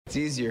It's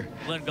easier.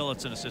 Glenn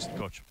Billitson, assistant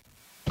coach.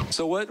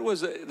 So what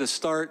was the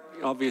start?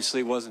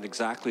 Obviously wasn't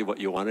exactly what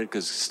you wanted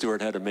because Stewart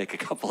had to make a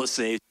couple of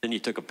saves and you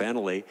took a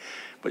penalty,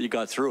 but you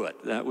got through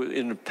it. That was,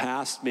 in the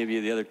past, maybe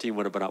the other team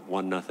would have been up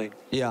 1-0.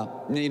 Yeah,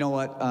 you know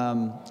what?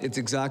 It's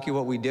exactly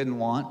what we didn't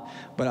want,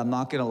 but I'm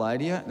not going to lie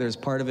to you. There's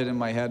part of it in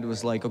my head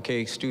was like,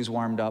 okay, Stu's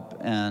warmed up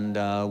and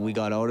we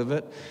got out of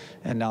it,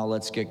 and now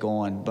let's get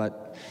going.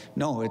 But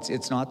no,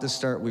 it's not the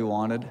start we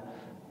wanted.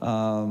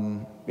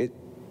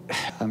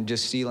 I'm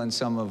just stealing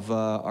some of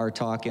our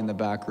talk in the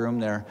back room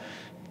there.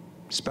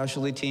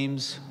 Specialty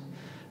teams,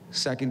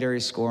 secondary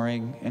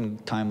scoring,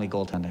 and timely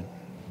goaltending.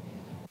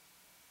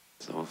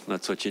 So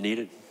that's what you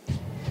needed.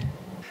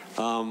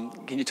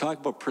 Can you talk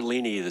about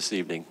Perlini this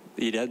evening?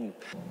 He didn't,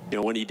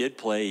 when he did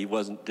play, he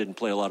didn't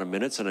play a lot of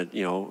minutes, and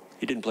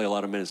he didn't play a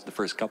lot of minutes in the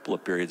first couple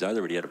of periods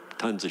either. But he had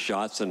tons of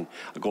shots and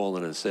a goal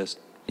and an assist.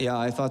 Yeah,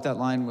 I thought that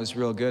line was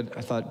real good.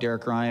 I thought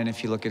Derek Ryan,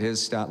 if you look at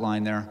his stat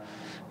line there,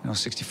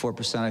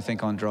 64% I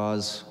think on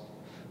draws.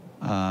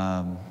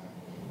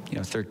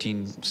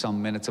 13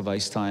 some minutes of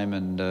ice time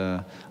and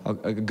a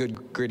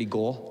good gritty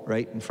goal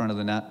right in front of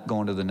the net,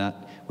 going to the net.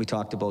 We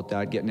talked about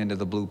that, getting into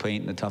the blue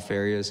paint in the tough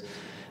areas.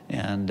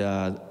 And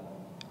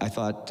I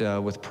thought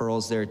with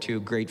Pearls there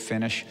too, great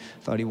finish.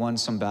 Thought he won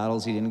some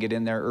battles. He didn't get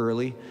in there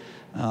early,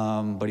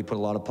 but he put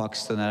a lot of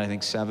pucks to the net, I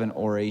think 7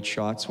 or 8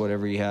 shots,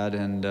 whatever he had.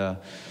 And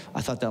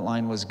I thought that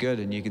line was good.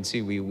 And you can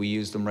see we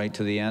used them right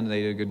to the end.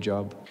 They did a good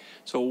job.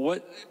 So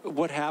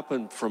what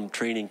happened from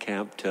training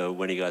camp to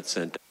when he got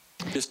sent?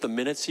 Just the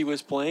minutes he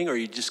was playing, or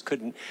you just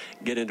couldn't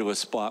get into a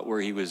spot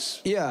where he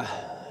was? Yeah,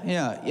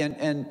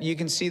 and you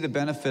can see the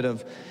benefit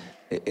of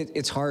it.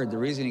 It's hard. The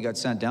reason he got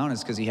sent down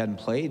is because he hadn't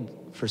played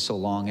for so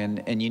long,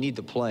 and you need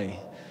to play.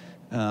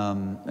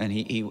 And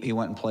he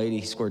went and played.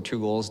 He scored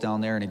 2 goals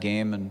down there in a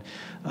game, and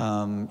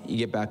you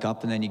get back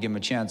up, and then you give him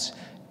a chance.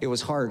 It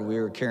was hard. We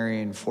were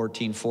carrying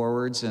 14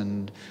 forwards,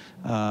 and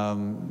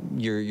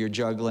you're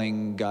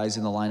juggling guys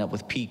in the lineup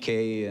with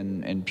PK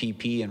and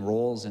PP and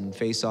rolls and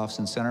face-offs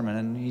and centermen,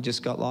 and he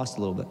just got lost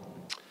a little bit.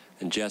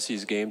 And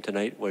Jesse's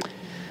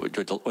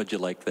what'd you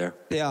like there?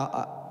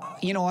 Yeah,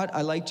 you know what?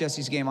 I like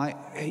Jesse's game.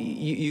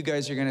 You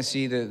guys are going to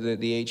see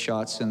the 8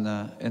 shots and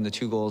the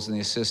 2 goals and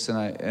the assists,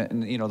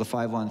 and the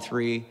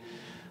 5-on-3.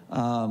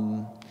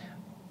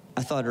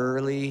 I thought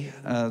early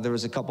there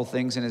was a couple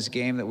things in his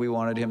game that we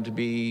wanted him to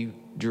be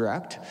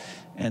direct,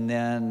 and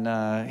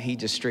then he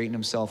just straightened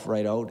himself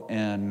right out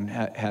and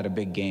had a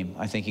big game.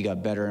 I think he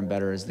got better and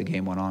better as the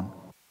game went on.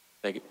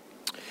 Thank you.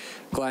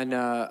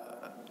 Glenn,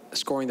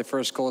 scoring the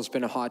first goal has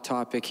been a hot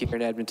topic here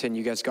in Edmonton.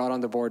 You guys got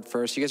on the board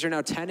first. You guys are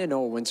now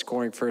 10-0 when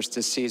scoring first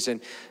this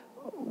season.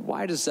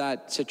 Why does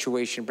that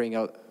situation bring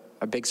out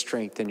a big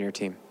strength in your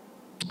team?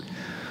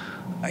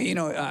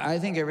 I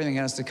think everything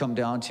has to come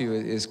down to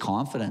is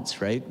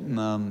confidence, right?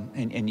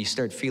 And you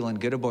start feeling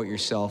good about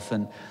yourself.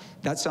 And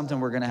that's something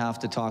we're going to have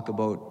to talk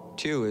about,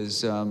 too,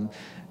 is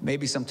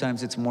maybe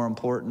sometimes it's more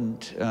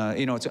important.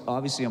 It's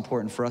obviously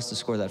important for us to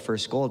score that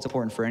first goal. It's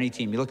important for any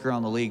team. You look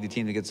around the league, the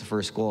team that gets the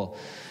first goal.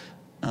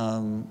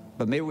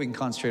 But maybe we can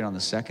concentrate on the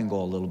second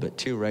goal a little bit,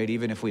 too, right?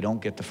 Even if we don't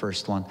get the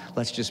first one,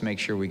 let's just make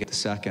sure we get the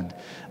second.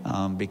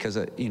 Because,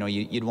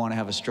 you'd want to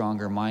have a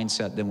stronger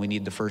mindset than we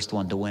need the first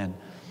one to win.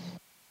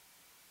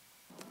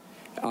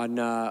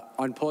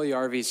 On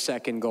Puljujarvi's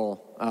second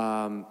goal,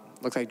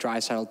 looked like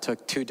Draisaitl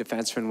took 2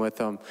 defensemen with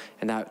him,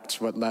 and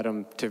that's what led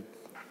him to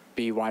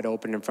be wide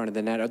open in front of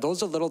the net. Are those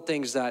the little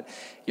things that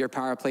your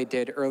power play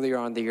did earlier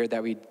on the year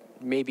that we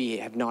maybe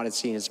have not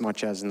seen as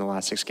much as in the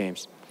last 6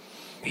 games?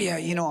 Yeah,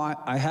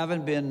 I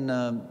haven't been,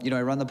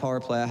 I run the power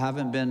play. I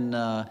haven't been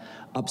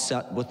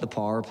upset with the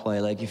power play.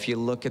 Like, if you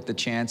look at the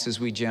chances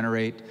we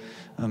generate,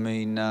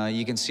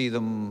 you can see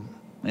them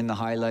in the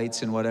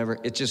highlights and whatever.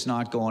 It's just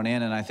not going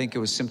in, and I think it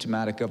was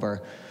symptomatic of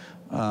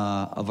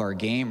our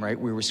game, right?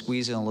 We were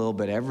squeezing a little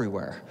bit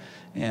everywhere,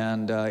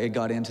 and it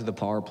got into the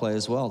power play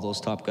as well.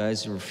 Those top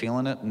guys were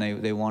feeling it, and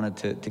they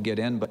wanted to get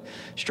in. But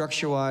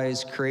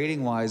structure-wise,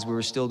 creating-wise, we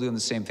were still doing the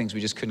same things.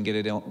 We just couldn't get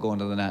it going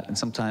to the net. And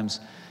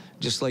sometimes,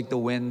 just like the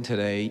win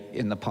today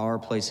in the power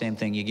play, same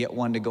thing. You get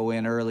one to go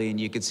in early, and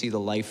you could see the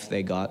life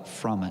they got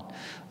from it.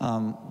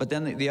 But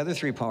then the other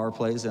 3 power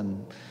plays,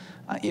 and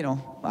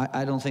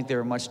I don't think they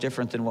were much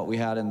different than what we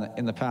had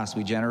in the past.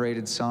 We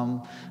generated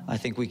some. I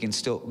think we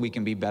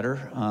can be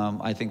better.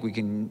 I think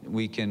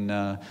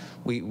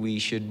we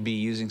should be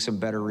using some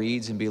better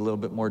reads and be a little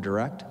bit more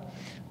direct.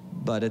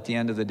 But at the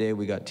end of the day,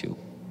 we got 2.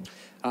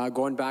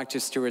 Going back to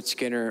Stuart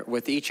Skinner,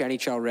 with each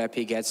NHL rep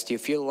he gets, do you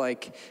feel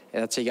like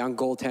that's a young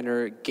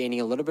goaltender gaining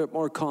a little bit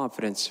more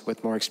confidence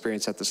with more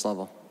experience at this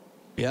level?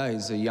 Yeah,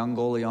 he's a young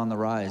goalie on the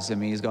rise.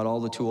 He's got all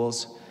the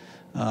tools.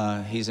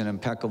 He's in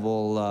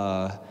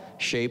impeccable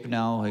shape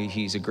now.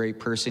 He's a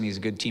great person. He's a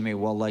good teammate,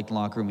 well-liked in the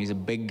locker room. He's a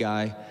big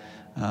guy.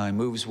 He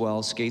moves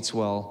well, skates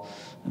well.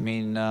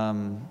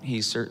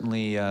 He's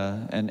certainly,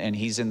 and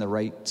he's in the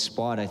right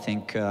spot, I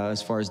think,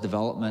 as far as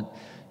development.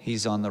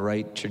 He's on the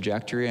right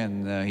trajectory,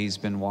 and he's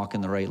been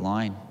walking the right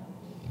line.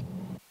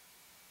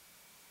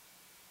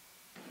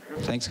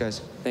 Thanks,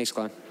 guys. Thanks,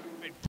 Glenn.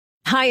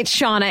 Hi, it's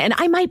Shauna, and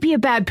I might be a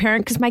bad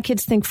parent because my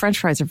kids think French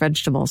fries are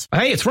vegetables.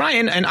 Hey, it's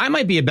Ryan, and I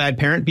might be a bad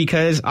parent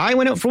because I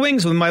went out for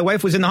wings when my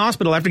wife was in the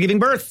hospital after giving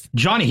birth.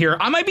 Johnny here.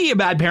 I might be a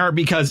bad parent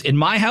because in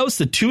my house,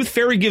 the tooth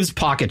fairy gives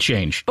pocket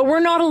change. But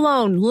we're not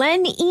alone.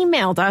 Len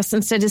emailed us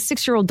and said his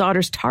 6-year-old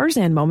daughter's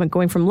Tarzan moment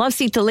going from love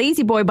seat to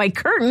lazy boy by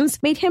curtains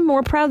made him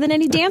more proud than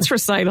any dance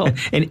recital.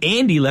 And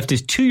Andy left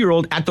his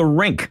 2-year-old at the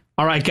rink.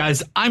 All right,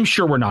 guys, I'm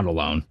sure we're not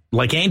alone.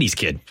 Like Andy's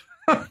kid.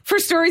 For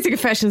stories and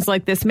confessions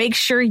like this, make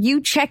sure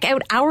you check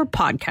out our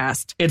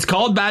podcast. It's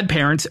called Bad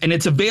Parents, and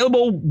it's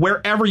available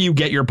wherever you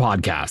get your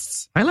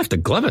podcasts. I left a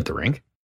glove at the rink.